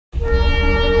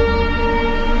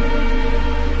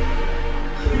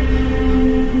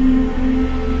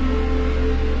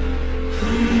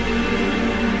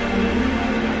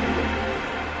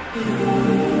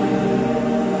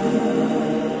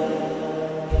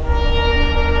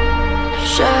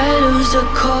stars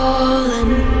are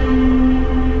calling,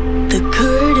 the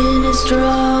curtain is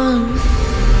drawn.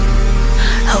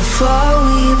 How far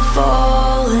we have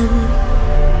fallen,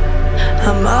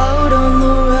 I'm out on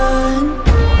the run.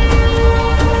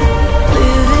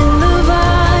 Live in the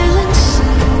violence,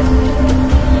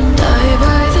 die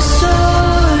by the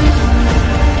sword.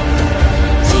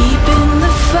 Deep in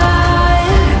the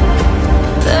fire,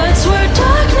 that's where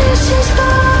darkness is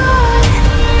born.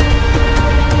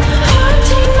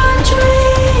 Haunting my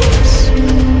dreams,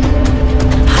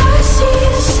 I see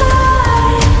the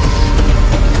signs.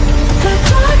 The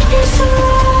darkness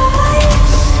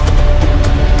arise,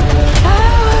 I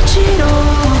watch it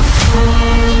all fall.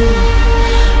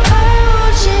 I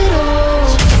watch it all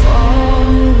fall.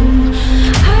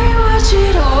 I watch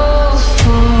it all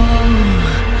fall.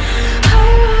 I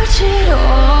watch it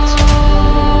all.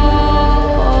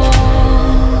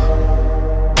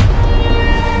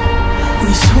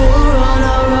 We swore on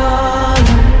our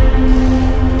honor,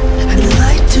 and the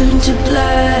light turned to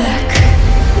black.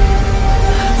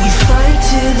 We fight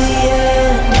to the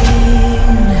ending,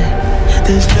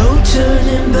 there's no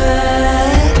turning back.